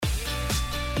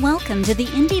Welcome to the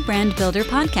Indie Brand Builder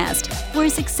podcast,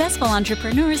 where successful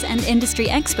entrepreneurs and industry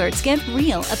experts get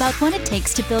real about what it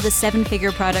takes to build a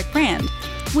seven-figure product brand,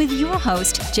 with your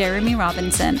host, Jeremy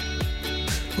Robinson.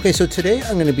 Okay, so today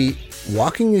I'm going to be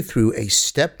walking you through a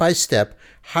step-by-step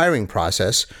hiring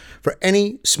process for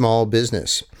any small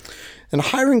business. And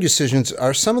hiring decisions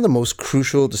are some of the most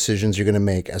crucial decisions you're going to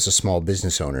make as a small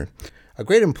business owner. A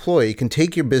great employee can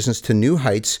take your business to new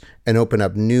heights and open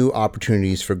up new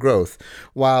opportunities for growth,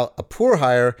 while a poor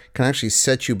hire can actually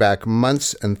set you back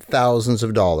months and thousands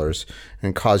of dollars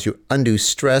and cause you undue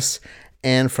stress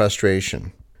and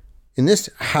frustration. In this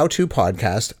how-to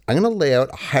podcast, I'm going to lay out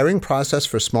a hiring process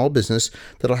for small business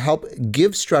that'll help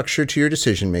give structure to your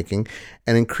decision-making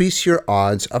and increase your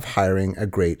odds of hiring a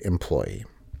great employee.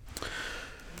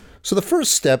 So the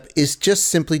first step is just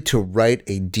simply to write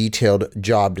a detailed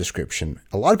job description.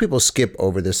 A lot of people skip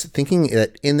over this, thinking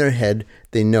that in their head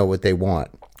they know what they want.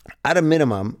 At a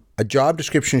minimum, a job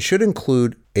description should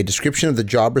include a description of the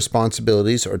job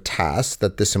responsibilities or tasks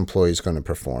that this employee is going to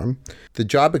perform, the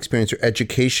job experience or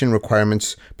education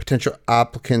requirements potential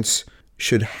applicants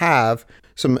should have,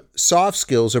 some soft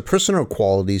skills or personal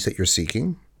qualities that you're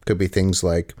seeking. Could be things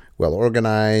like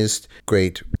well-organized,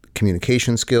 great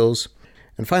communication skills.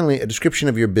 And finally, a description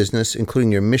of your business,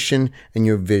 including your mission and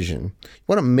your vision. You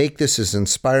want to make this as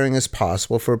inspiring as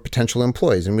possible for potential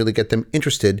employees and really get them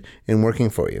interested in working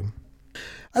for you.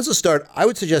 As a start, I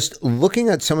would suggest looking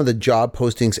at some of the job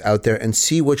postings out there and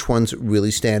see which ones really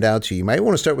stand out to you. You might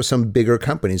want to start with some bigger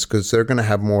companies because they're going to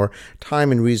have more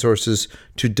time and resources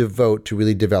to devote to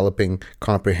really developing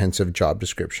comprehensive job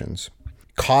descriptions.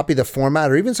 Copy the format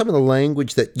or even some of the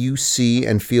language that you see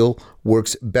and feel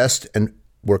works best and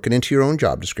work it into your own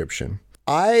job description.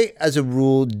 I, as a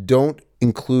rule, don't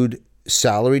include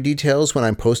salary details when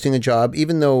I'm posting a job,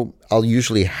 even though I'll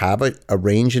usually have a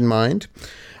range in mind.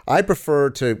 I prefer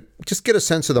to just get a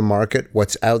sense of the market,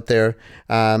 what's out there,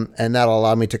 and that'll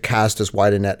allow me to cast as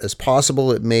wide a net as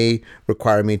possible. It may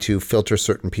require me to filter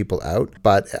certain people out,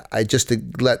 but it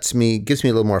gives me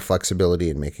a little more flexibility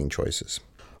in making choices.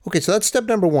 Okay, so that's step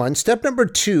number one. Step number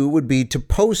two would be to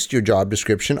post your job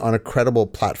description on a credible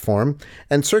platform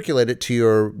and circulate it to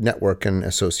your network and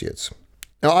associates.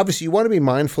 Now, obviously, you want to be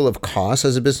mindful of costs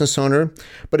as a business owner,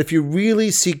 but if you're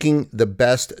really seeking the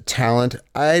best talent,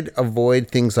 I'd avoid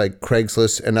things like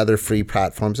Craigslist and other free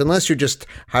platforms unless you're just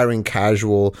hiring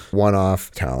casual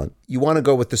one-off talent. You want to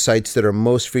go with the sites that are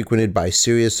most frequented by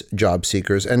serious job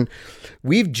seekers. And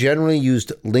we've generally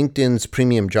used LinkedIn's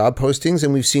premium job postings,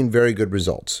 and we've seen very good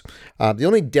results. The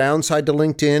only downside to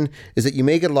LinkedIn is that you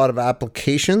may get a lot of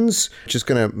applications, which is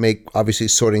going to make, obviously,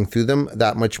 sorting through them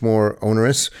that much more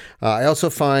onerous. I also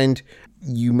find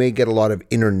you may get a lot of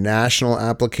international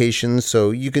applications,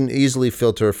 so you can easily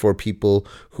filter for people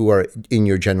who are in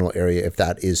your general area if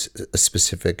that is a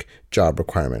specific job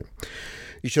requirement.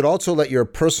 You should also let your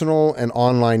personal and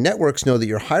online networks know that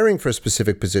you're hiring for a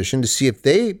specific position to see if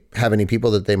they have any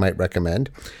people that they might recommend.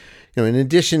 In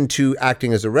addition to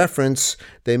acting as a reference,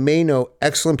 they may know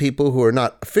excellent people who are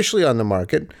not officially on the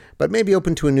market, but may be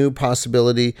open to a new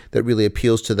possibility that really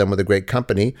appeals to them with a great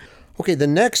company. Okay, the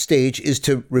next stage is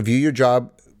to review your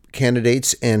job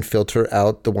candidates and filter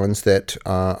out the ones that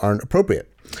aren't appropriate.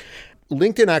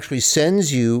 LinkedIn actually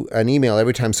sends you an email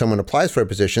every time someone applies for a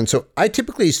position. So I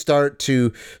typically start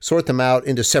to sort them out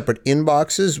into separate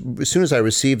inboxes as soon as I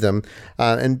receive them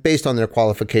and based on their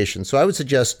qualifications. So I would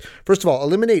suggest, first of all,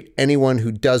 eliminate anyone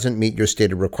who doesn't meet your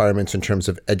stated requirements in terms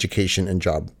of education and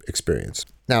job experience.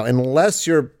 Now, unless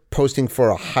you're posting for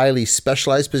a highly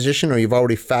specialized position or you've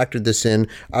already factored this in,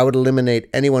 I would eliminate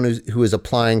anyone who is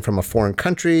applying from a foreign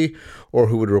country or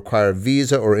who would require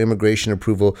visa or immigration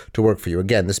approval to work for you.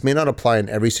 Again, this may not apply in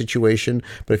every situation,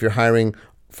 but if you're hiring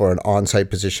for an on-site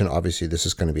position, obviously this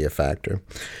is going to be a factor.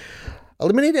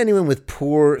 Eliminate anyone with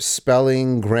poor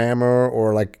spelling, grammar,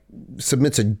 or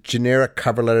submits a generic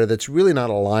cover letter that's really not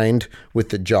aligned with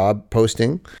the job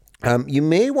posting. You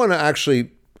may want to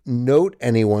actually note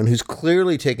anyone who's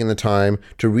clearly taken the time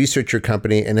to research your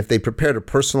company, and if they prepared a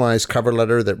personalized cover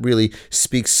letter that really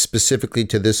speaks specifically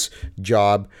to this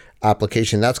job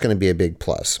application, that's going to be a big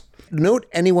plus. Note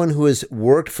anyone who has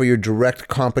worked for your direct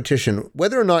competition.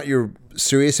 Whether or not you're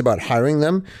serious about hiring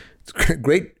them, it's a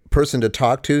great person to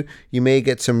talk to. You may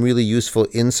get some really useful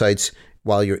insights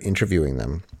while you're interviewing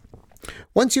them.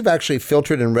 Once you've actually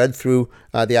filtered and read through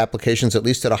the applications, at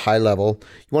least at a high level,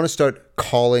 you want to start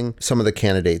calling some of the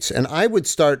candidates. And I would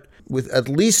start with at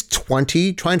least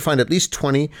 20, try and find at least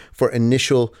 20 for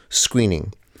initial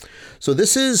screening. So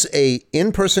this is a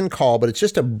in-person call, but it's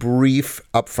just a brief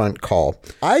upfront call.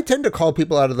 I tend to call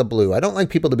people out of the blue. I don't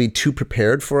like people to be too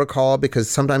prepared for a call because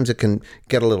sometimes it can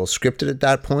get a little scripted at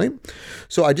that point.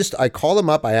 So I call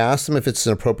them up, I ask them if it's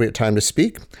an appropriate time to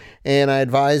speak, and I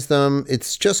advise them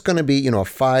it's just going to be, a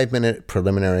 5-minute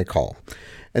preliminary call.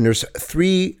 And there's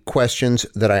 3 questions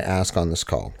that I ask on this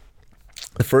call.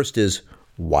 The first is,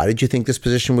 why did you think this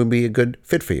position would be a good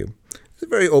fit for you? It's a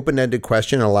very open-ended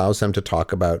question. It allows them to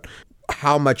talk about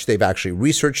how much they've actually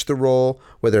researched the role,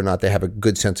 whether or not they have a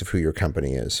good sense of who your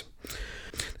company is.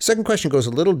 The second question goes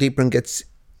a little deeper and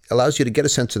allows you to get a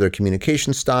sense of their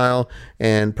communication style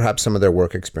and perhaps some of their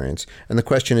work experience. And the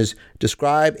question is,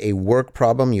 describe a work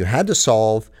problem you had to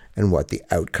solve and what the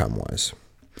outcome was.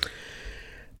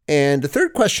 And the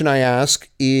third question I ask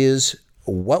is,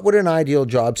 what would an ideal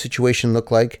job situation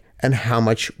look like and how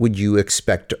much would you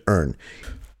expect to earn?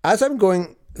 As I'm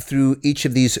going through each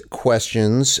of these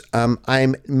questions,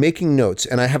 I'm making notes,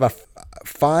 and I have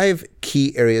 5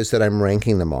 key areas that I'm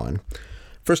ranking them on.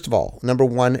 First of all, number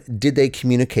 1, did they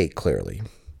communicate clearly?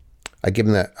 I give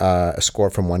them a score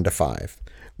from 1 to 5.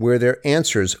 Were their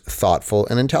answers thoughtful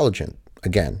and intelligent?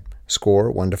 Again, score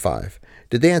 1 to 5.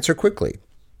 Did they answer quickly?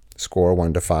 Score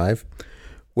 1 to 5.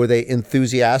 Were they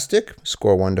enthusiastic?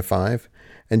 Score 1 to 5.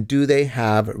 And do they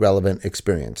have relevant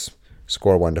experience?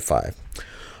 Score 1 to 5.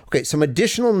 Okay, some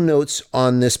additional notes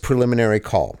on this preliminary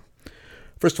call.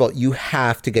 First of all, you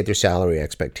have to get their salary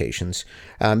expectations.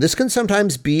 This can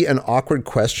sometimes be an awkward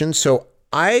question, so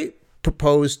I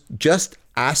propose just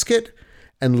ask it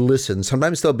and listen.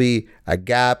 Sometimes there'll be a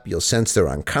gap. You'll sense they're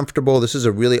uncomfortable. This is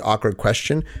a really awkward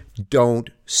question. Don't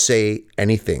say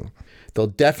anything. They'll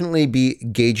definitely be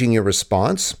gauging your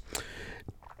response.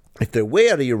 If they're way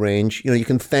out of your range, you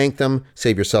can thank them,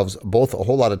 save yourselves both a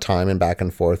whole lot of time and back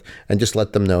and forth, and just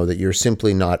let them know that you're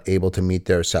simply not able to meet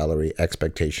their salary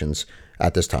expectations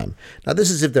at this time. Now, this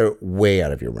is if they're way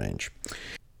out of your range.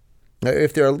 Now,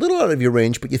 if they're a little out of your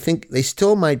range, but you think they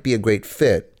still might be a great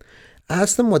fit,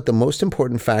 ask them what the most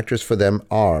important factors for them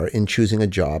are in choosing a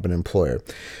job and employer.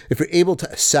 If you're able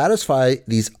to satisfy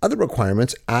these other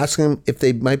requirements, ask them if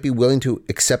they might be willing to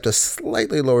accept a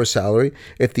slightly lower salary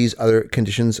if these other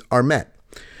conditions are met.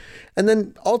 And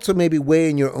then also maybe weigh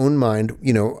in your own mind,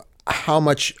 how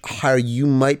much higher you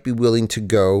might be willing to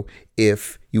go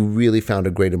if you really found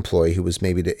a great employee who was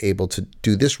maybe able to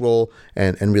do this role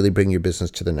and really bring your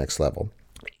business to the next level.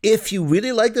 If you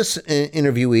really like this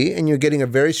interviewee and you're getting a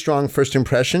very strong first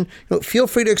impression, feel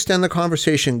free to extend the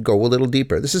conversation, go a little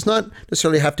deeper. This does not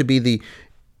necessarily have to be the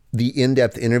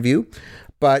in-depth interview,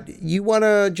 but you want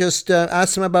to just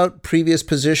ask them about previous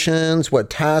positions,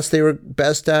 what tasks they were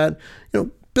best at,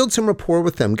 build some rapport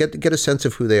with them, get a sense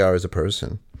of who they are as a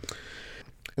person.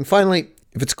 And finally,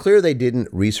 if it's clear they didn't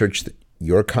research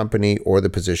your company or the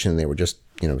position, they were just,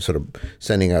 sort of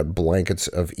sending out blankets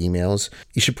of emails,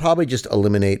 you should probably just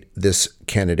eliminate this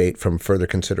candidate from further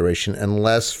consideration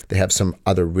unless they have some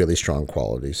other really strong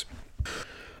qualities.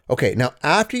 Okay, now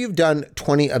after you've done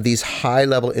 20 of these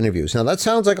high-level interviews, now that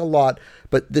sounds like a lot,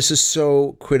 but this is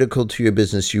so critical to your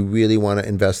business. You really want to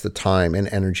invest the time and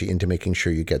energy into making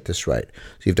sure you get this right.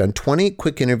 So you've done 20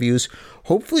 quick interviews.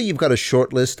 Hopefully you've got a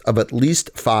short list of at least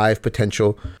 5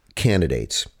 potential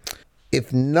candidates.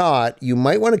 If not, you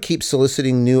might want to keep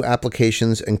soliciting new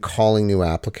applications and calling new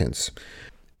applicants.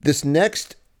 This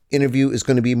next interview is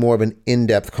going to be more of an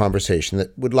in-depth conversation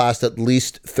that would last at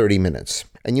least 30 minutes.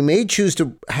 And you may choose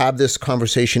to have this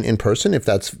conversation in person if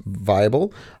that's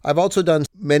viable. I've also done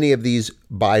many of these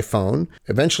by phone.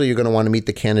 Eventually, you're going to want to meet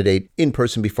the candidate in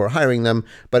person before hiring them,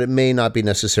 but it may not be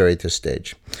necessary at this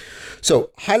stage. So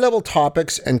high-level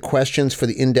topics and questions for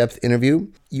the in-depth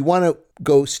interview. You want to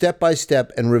go step by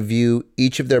step and review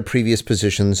each of their previous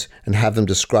positions and have them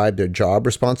describe their job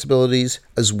responsibilities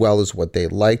as well as what they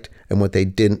liked and what they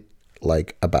didn't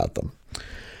like about them.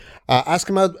 Ask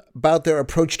them about their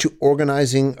approach to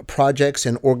organizing projects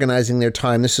and organizing their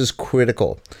time. This is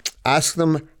critical. Ask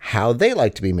them how they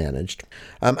like to be managed.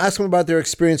 Ask them about their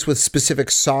experience with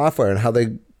specific software and how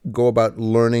they go about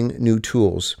learning new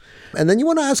tools. And then you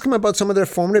want to ask them about some of their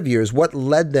formative years, what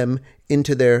led them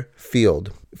into their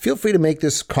field. Feel free to make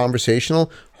this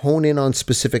conversational, hone in on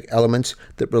specific elements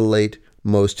that relate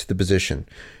most to the position.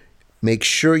 Make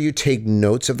sure you take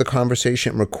notes of the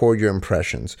conversation and record your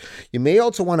impressions. You may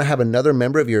also want to have another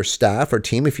member of your staff or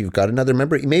team, if you've got another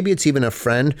member. Maybe it's even a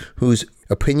friend whose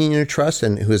opinion you trust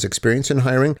and who has experience in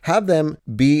hiring. Have them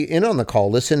be in on the call,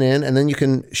 listen in, and then you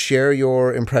can share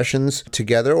your impressions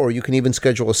together, or you can even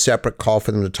schedule a separate call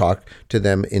for them to talk to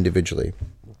them individually.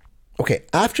 Okay,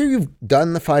 after you've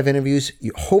done the 5 interviews,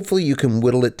 hopefully you can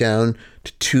whittle it down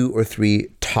to 2 or 3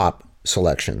 top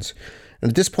selections. And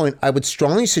at this point, I would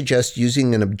strongly suggest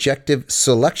using an objective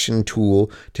selection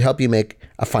tool to help you make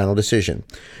a final decision.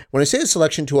 When I say a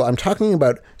selection tool, I'm talking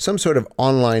about some sort of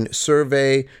online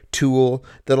survey tool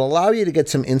that'll allow you to get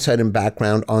some insight and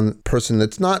background on a person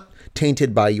that's not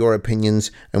tainted by your opinions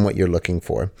and what you're looking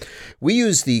for. We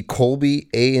use the Kolbe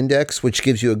A Index, which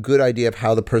gives you a good idea of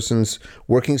how the person's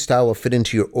working style will fit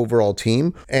into your overall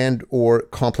team and or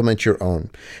complement your own.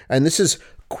 And this is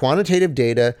quantitative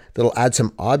data that'll add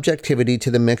some objectivity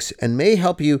to the mix and may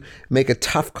help you make a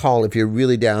tough call if you're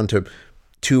really down to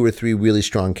 2 or 3 really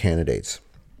strong candidates.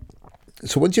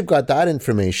 So once you've got that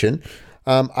information,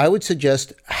 I would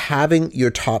suggest having your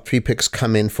top 3 picks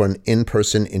come in for an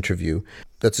in-person interview.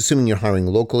 That's assuming you're hiring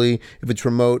locally. If it's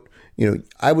remote,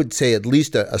 I would say at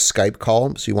least a Skype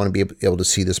call. So you want to be able to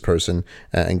see this person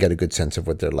and get a good sense of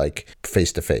what they're like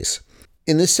face to face.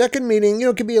 In the second meeting,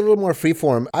 it can be a little more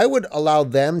freeform. I would allow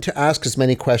them to ask as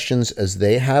many questions as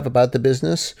they have about the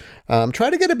business.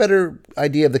 Try to get a better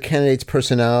idea of the candidate's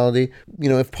personality.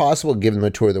 If possible, give them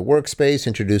a tour of the workspace,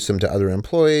 introduce them to other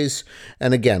employees.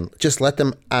 And again, just let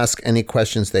them ask any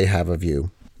questions they have of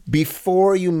you.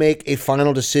 Before you make a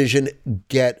final decision,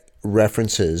 get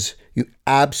references. You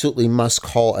absolutely must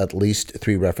call at least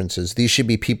 3 references. These should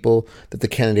be people that the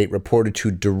candidate reported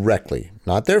to directly,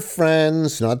 not their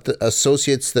friends, not the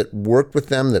associates that worked with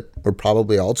them that were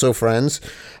probably also friends,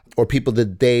 or people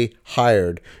that they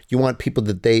hired. You want people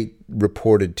that they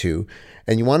reported to,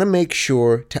 and you want to make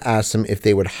sure to ask them if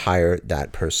they would hire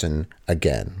that person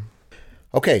again.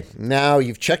 Okay, now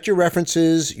you've checked your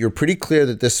references. You're pretty clear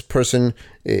that this person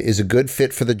is a good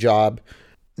fit for the job.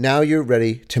 Now you're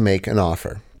ready to make an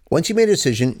offer. Once you made a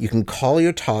decision, you can call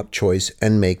your top choice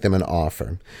and make them an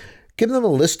offer. Give them a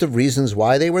list of reasons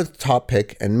why they were the top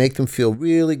pick and make them feel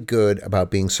really good about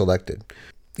being selected.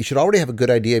 You should already have a good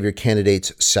idea of your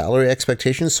candidate's salary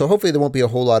expectations, so hopefully there won't be a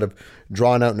whole lot of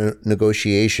drawn-out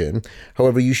negotiation.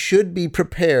 However, you should be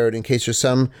prepared in case there's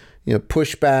some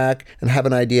pushback and have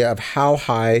an idea of how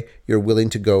high you're willing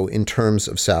to go in terms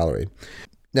of salary.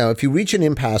 Now, if you reach an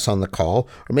impasse on the call,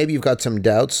 or maybe you've got some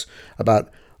doubts about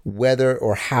whether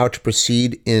or how to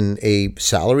proceed in a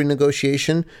salary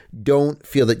negotiation, don't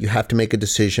feel that you have to make a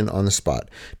decision on the spot.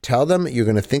 Tell them you're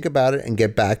going to think about it and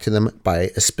get back to them by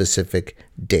a specific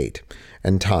date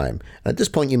and time. At this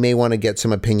point, you may want to get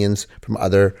some opinions from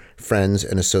other friends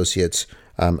and associates,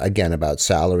 again, about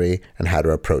salary and how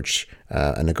to approach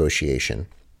a negotiation.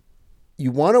 You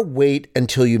want to wait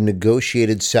until you've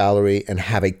negotiated salary and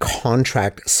have a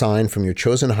contract signed from your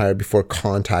chosen hire before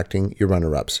contacting your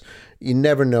runner-ups. You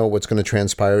never know what's going to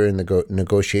transpire in the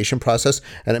negotiation process,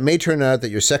 and it may turn out that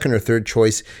your second or third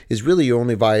choice is really your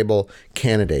only viable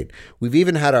candidate. We've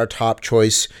even had our top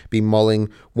choice be mulling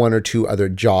 1 or 2 other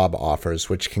job offers,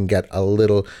 which can get a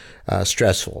little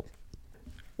stressful.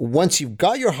 Once you've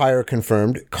got your hire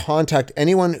confirmed, contact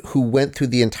anyone who went through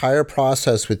the entire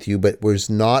process with you but was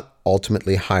not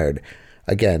ultimately hired.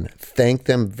 Again, thank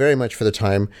them very much for the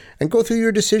time and go through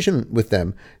your decision with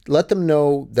them. Let them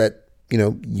know that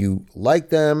you like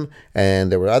them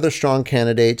and there were other strong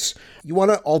candidates. You want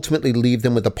to ultimately leave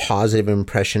them with a positive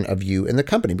impression of you and the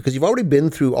company because you've already been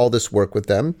through all this work with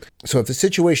them. So if the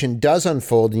situation does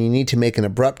unfold and you need to make an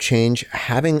abrupt change,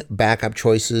 having backup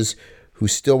choices who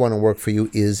still want to work for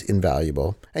you is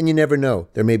invaluable. And you never know.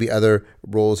 There may be other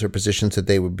roles or positions that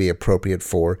they would be appropriate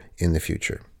for in the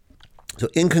future. So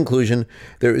in conclusion,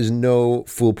 there is no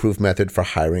foolproof method for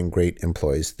hiring great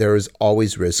employees. There is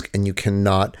always risk, and you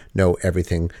cannot know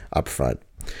everything up front.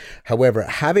 However,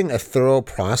 having a thorough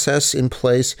process in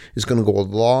place is going to go a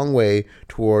long way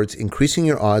towards increasing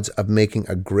your odds of making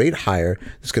a great hire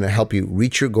that's going to help you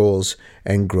reach your goals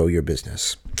and grow your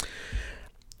business.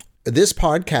 This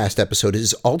podcast episode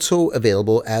is also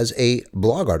available as a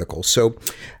blog article. So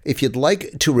if you'd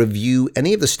like to review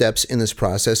any of the steps in this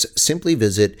process, simply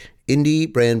visit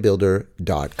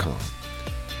indiebrandbuilder.com.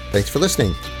 Thanks for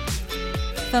listening.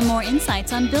 For more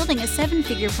insights on building a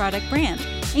 7-figure product brand,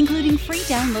 including free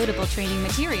downloadable training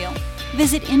material,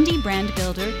 visit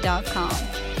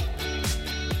indiebrandbuilder.com.